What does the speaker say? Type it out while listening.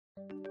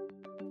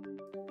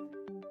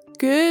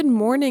Good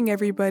morning,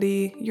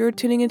 everybody. You're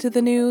tuning into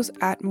the news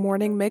at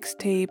Morning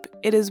Mixtape.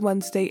 It is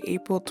Wednesday,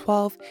 April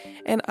 12th,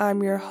 and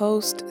I'm your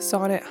host,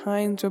 Sonnet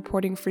Hines,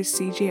 reporting for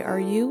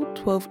CJRU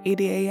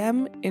 1280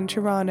 AM in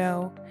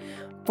Toronto.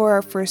 For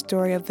our first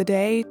story of the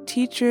day,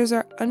 teachers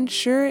are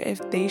unsure if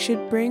they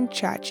should bring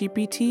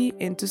ChatGPT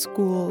into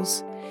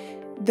schools.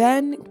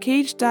 Then,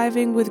 cage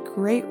diving with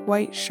great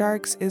white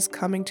sharks is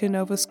coming to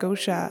Nova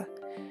Scotia.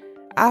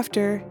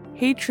 After,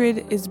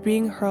 hatred is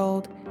being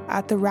hurled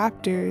at the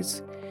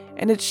Raptors,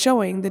 and it's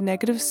showing the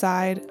negative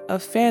side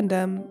of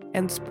fandom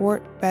and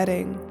sport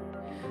betting.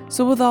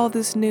 So with all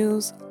this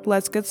news,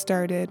 let's get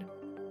started.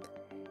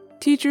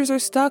 Teachers are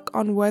stuck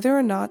on whether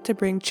or not to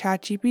bring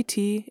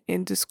ChatGPT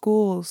into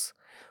schools.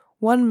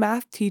 One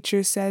math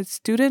teacher said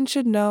students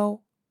should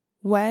know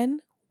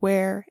when,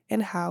 where,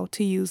 and how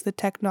to use the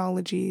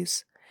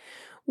technologies.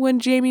 When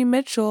Jamie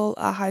Mitchell,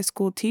 a high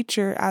school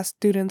teacher, asked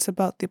students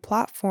about the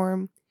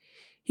platform,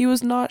 he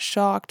was not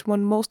shocked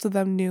when most of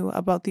them knew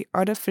about the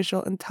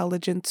artificial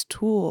intelligence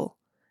tool.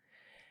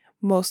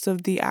 Most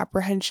of the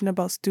apprehension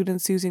about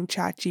students using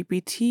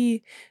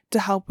ChatGPT to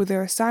help with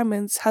their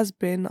assignments has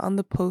been on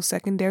the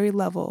post-secondary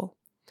level.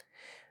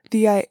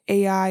 The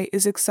AI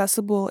is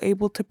accessible,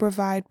 able to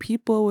provide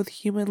people with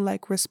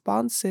human-like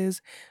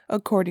responses,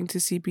 according to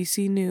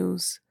CBC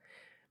News.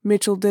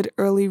 Mitchell did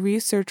early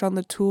research on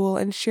the tool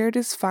and shared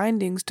his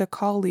findings to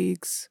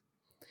colleagues.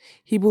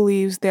 He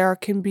believes there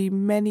can be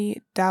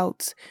many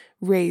doubts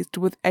raised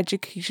with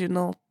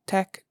educational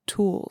tech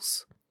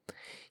tools.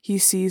 He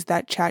sees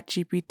that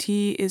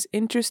ChatGPT is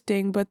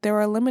interesting, but there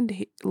are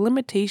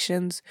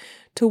limitations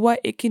to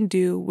what it can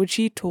do, which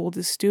he told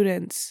his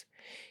students.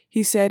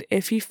 He said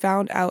if he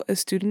found out a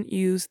student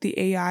used the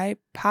AI,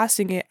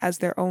 passing it as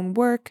their own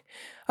work,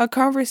 a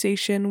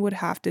conversation would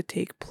have to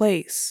take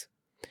place.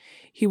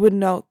 He would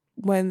note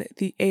when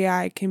the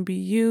AI can be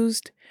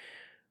used,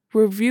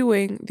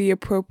 reviewing the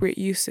appropriate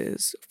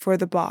uses for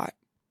the bot.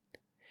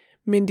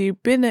 Mindy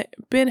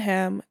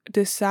Binham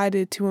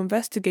decided to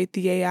investigate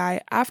the AI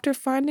after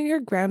finding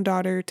her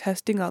granddaughter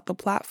testing out the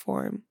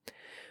platform.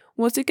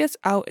 Once it gets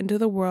out into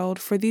the world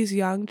for these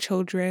young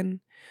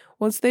children,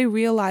 once they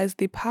realize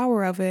the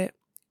power of it,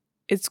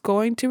 it's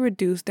going to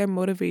reduce their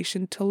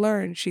motivation to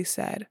learn, she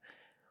said.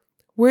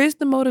 Where is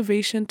the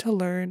motivation to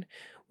learn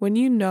when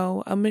you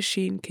know a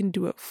machine can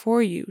do it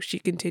for you, she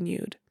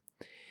continued.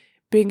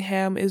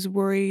 Bingham is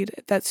worried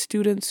that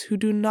students who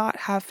do not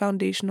have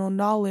foundational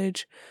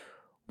knowledge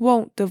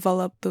won't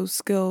develop those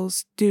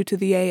skills due to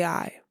the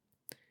AI.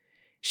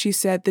 She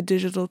said the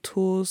digital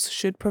tools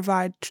should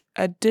provide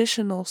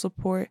additional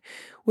support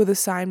with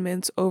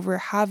assignments over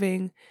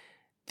having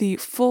the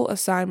full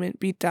assignment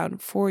be done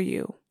for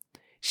you.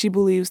 She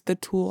believes the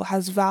tool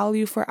has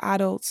value for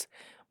adults,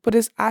 but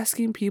is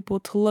asking people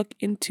to look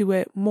into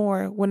it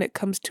more when it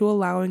comes to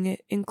allowing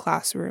it in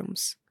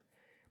classrooms.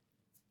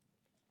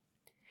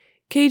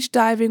 Cage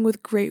diving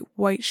with great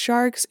white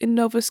sharks in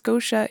Nova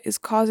Scotia is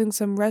causing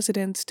some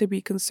residents to be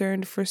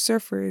concerned for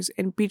surfers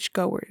and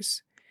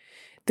beachgoers.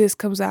 This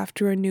comes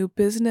after a new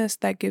business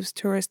that gives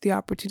tourists the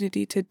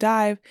opportunity to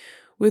dive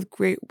with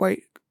great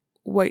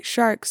white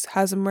sharks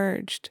has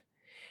emerged.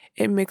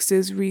 It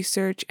mixes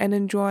research and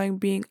enjoying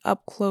being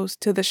up close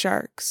to the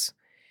sharks.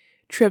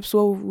 Trips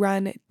will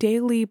run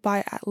daily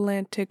by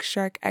Atlantic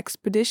Shark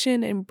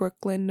Expedition in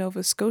Brooklyn,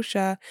 Nova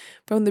Scotia,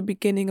 from the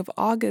beginning of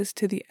August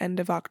to the end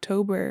of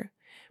October.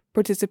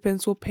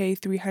 Participants will pay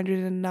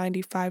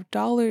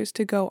 $395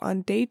 to go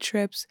on day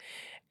trips,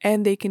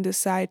 and they can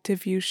decide to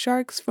view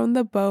sharks from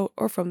the boat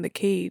or from the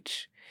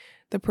cage.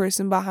 The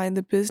person behind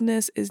the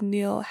business is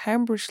Neil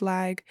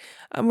Hamberschlag,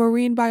 a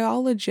marine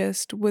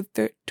biologist with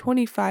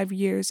 25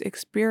 years'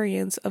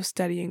 experience of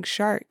studying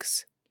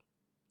sharks.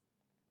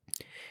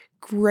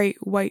 Great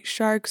white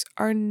sharks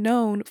are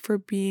known for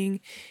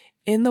being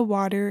in the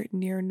water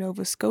near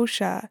Nova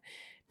Scotia.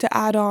 To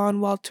add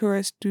on, while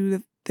tourists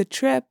do the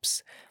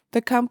trips,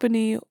 the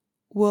company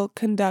will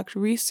conduct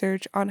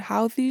research on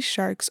how these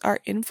sharks are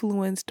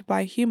influenced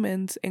by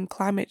humans and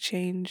climate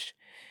change.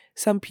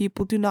 Some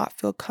people do not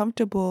feel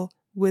comfortable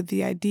with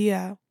the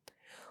idea.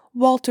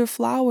 Walter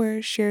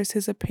Flower shares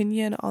his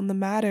opinion on the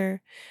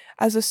matter.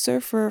 As a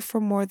surfer for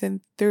more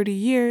than 30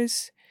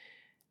 years,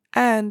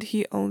 and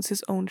he owns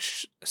his own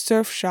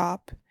surf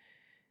shop.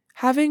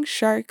 Having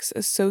sharks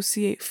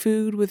associate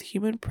food with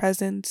human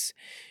presence,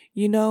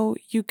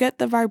 you get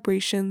the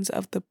vibrations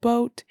of the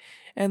boat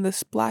and the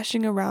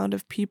splashing around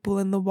of people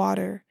in the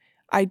water.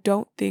 I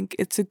don't think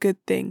it's a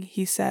good thing,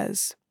 he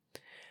says.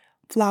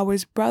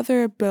 Flower's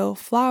brother, Bill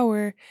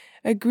Flower,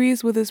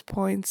 agrees with his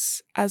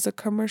points as a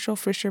commercial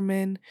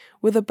fisherman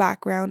with a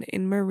background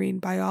in marine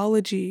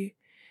biology.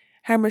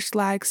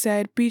 Hammerschlag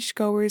said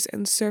beachgoers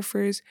and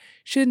surfers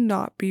should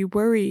not be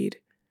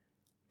worried.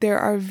 There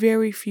are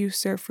very few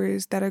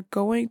surfers that are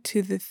going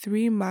to the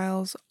 3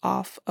 miles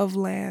off of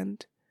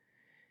land.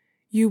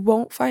 You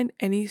won't find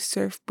any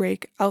surf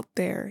break out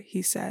there,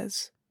 he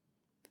says.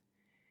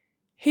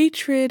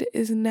 Hatred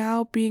is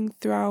now being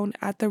thrown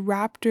at the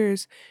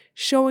Raptors,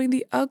 showing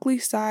the ugly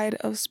side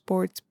of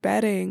sports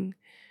betting.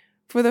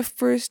 For the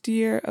first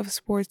year of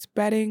sports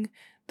betting,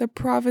 the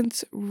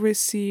province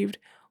received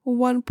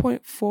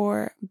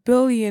 $1.4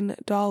 billion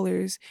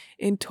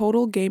in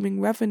total gaming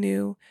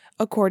revenue,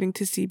 according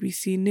to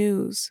CBC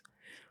News.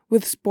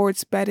 With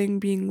sports betting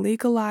being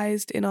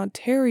legalized in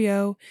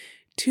Ontario,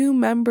 2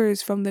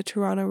 members from the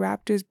Toronto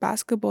Raptors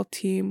basketball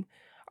team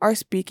are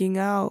speaking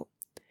out.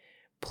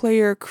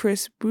 Player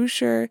Chris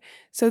Boucher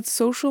said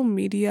social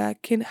media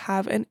can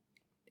have an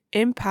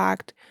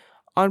impact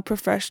on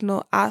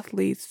professional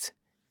athletes.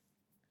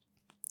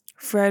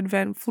 Fred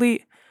Van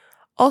Fleet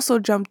also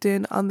jumped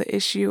in on the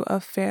issue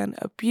of fan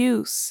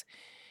abuse.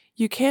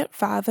 "You can't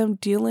fathom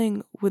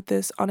dealing with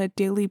this on a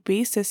daily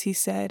basis," he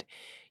said.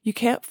 "You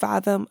can't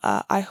fathom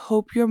I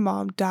hope your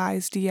mom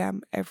dies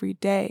DM every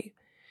day."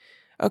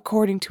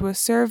 According to a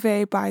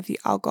survey by the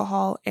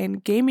Alcohol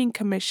and Gaming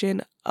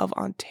Commission of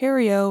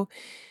Ontario,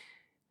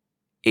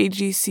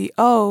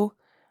 AGCO,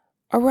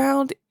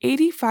 around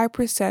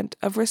 85%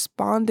 of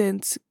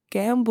respondents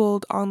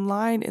gambled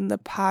online in the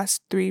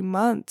past 3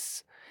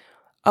 months.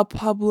 A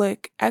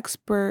public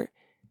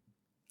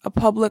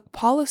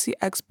policy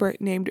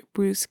expert named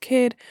Bruce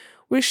Kidd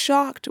was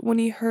shocked when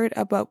he heard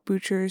about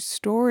Butcher's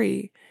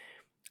story.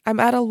 "I'm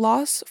at a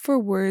loss for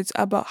words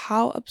about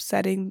how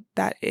upsetting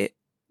that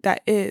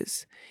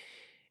is.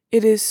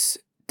 It so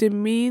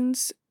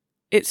demeans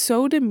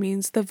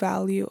the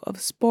value of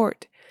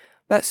sport.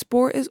 That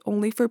sport is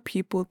only for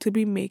people to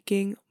be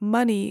making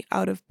money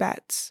out of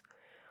bets."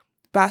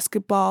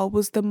 Basketball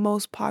was the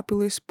most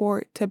popular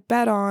sport to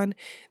bet on.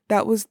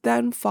 That was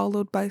then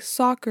followed by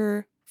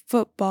soccer,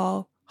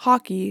 football,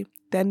 hockey,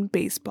 then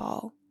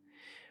baseball.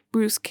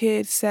 Bruce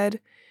Kidd said,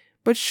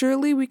 "But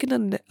surely we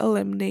can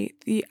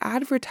eliminate the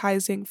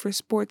advertising for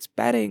sports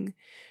betting.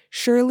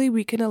 Surely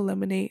we can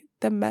eliminate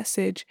the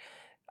message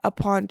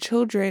upon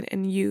children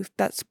and youth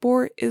that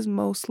sport is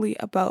mostly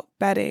about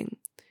betting."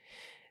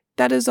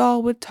 That is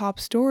all with top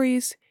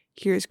stories.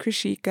 Here's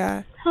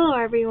Krishika. Hello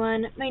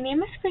everyone, my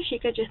name is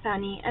Krishika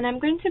Jethani and I'm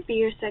going to be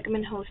your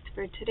segment host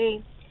for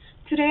today.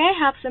 Today I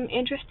have some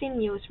interesting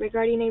news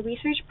regarding a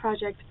research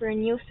project for a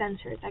new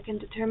sensor that can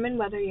determine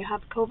whether you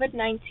have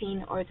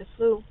COVID-19 or the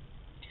flu.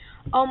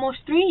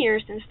 Almost 3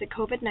 years since the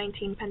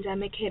COVID-19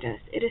 pandemic hit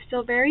us, it is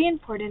still very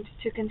important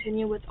to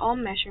continue with all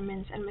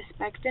measurements and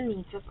respect the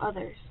needs of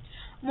others.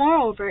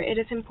 Moreover, it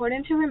is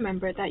important to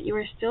remember that you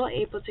are still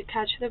able to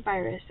catch the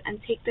virus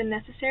and take the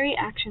necessary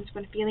actions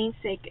when feeling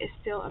sick is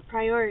still a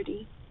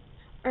priority.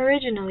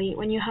 Originally,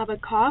 when you have a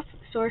cough,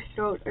 sore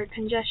throat, or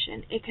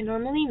congestion, it can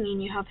normally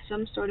mean you have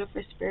some sort of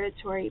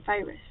respiratory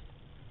virus.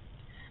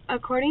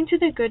 According to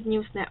the Good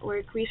News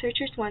Network,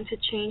 researchers want to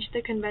change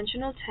the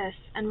conventional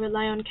tests and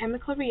rely on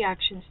chemical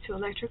reactions to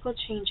electrical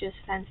changes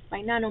sensed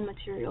by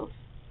nanomaterials.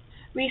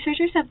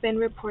 Researchers have been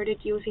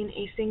reported using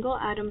a single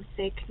atom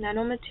thick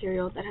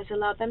nanomaterial that has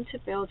allowed them to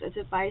build a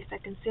device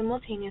that can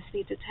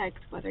simultaneously detect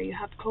whether you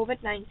have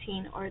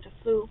COVID-19 or the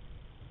flu.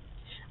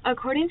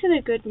 According to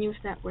the Good News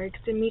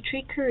Network,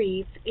 Dmitry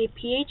Kurev, a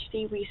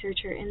PhD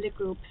researcher in the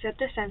group, said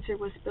the sensor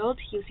was built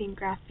using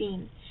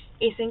graphene,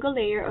 a single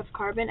layer of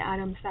carbon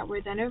atoms that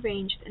were then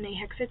arranged in a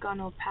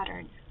hexagonal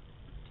pattern.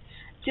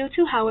 Due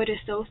to how it is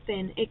so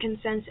thin, it can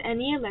sense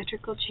any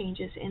electrical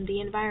changes in the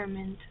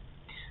environment.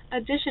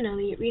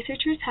 Additionally,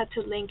 researchers had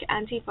to link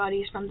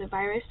antibodies from the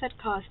virus that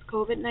caused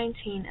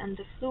COVID-19 and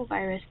the flu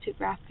virus to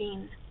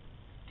graphene.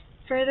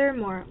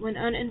 Furthermore, when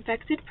an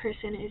infected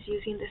person is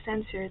using the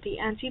sensor, the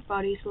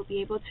antibodies will be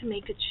able to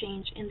make a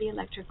change in the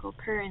electrical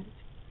current.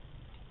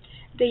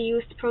 They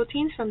used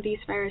proteins from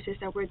these viruses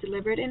that were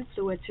delivered in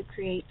fluid to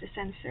create the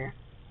sensor.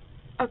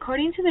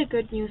 According to the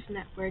Good News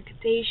Network,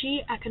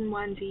 Deji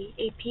Akinwande,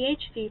 a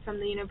PhD from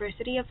the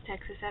University of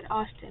Texas at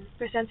Austin,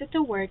 presented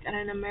the work at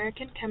an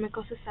American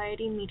Chemical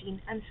Society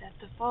meeting and said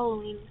the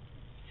following.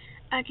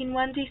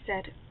 Akinwande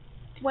said,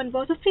 "When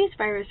both of these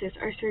viruses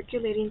are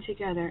circulating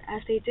together,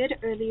 as they did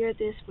earlier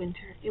this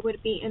winter, it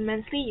would be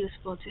immensely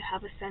useful to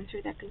have a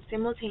sensor that can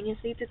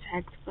simultaneously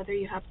detect whether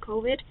you have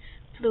COVID,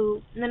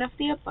 flu, none of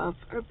the above,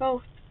 or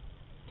both."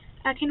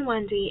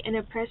 Akinwande, in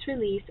a press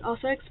release,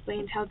 also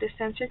explained how this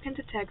sensor can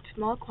detect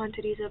small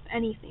quantities of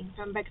anything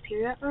from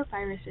bacteria or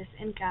viruses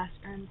in gas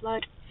or in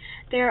blood.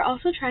 They are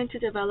also trying to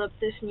develop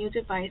this new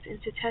device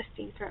into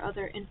testing for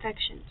other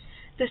infections.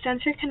 The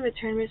sensor can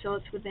return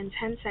results within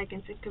 10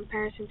 seconds in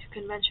comparison to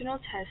conventional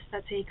tests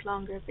that take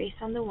longer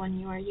based on the one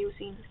you are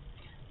using.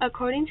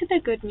 According to the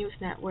Good News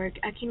Network,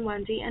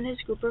 Akinwande and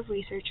his group of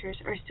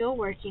researchers are still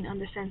working on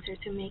the sensor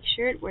to make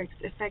sure it works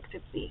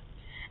effectively.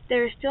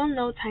 There is still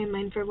no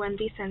timeline for when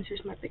these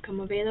sensors might become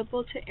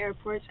available to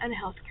airports and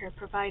healthcare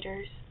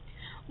providers.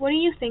 What do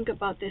you think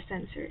about this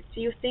sensor?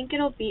 Do you think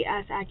it'll be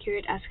as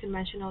accurate as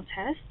conventional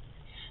tests?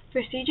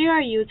 For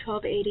CJRU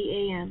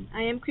 1280 AM,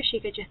 I am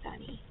Krishika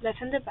Jethani. Let's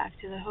send it back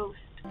to the host.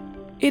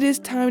 It is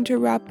time to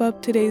wrap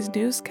up today's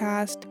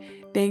newscast.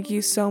 Thank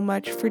you so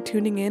much for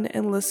tuning in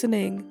and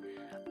listening.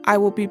 I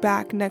will be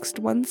back next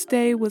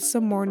Wednesday with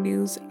some more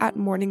news at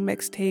Morning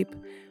Mixtape.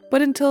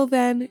 But until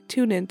then,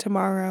 tune in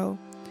tomorrow.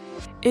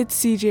 It's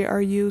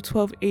CJRU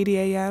 1280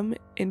 AM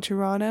in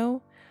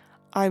Toronto.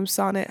 I'm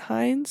Sonnet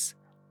Hines.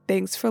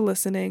 Thanks for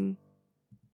listening.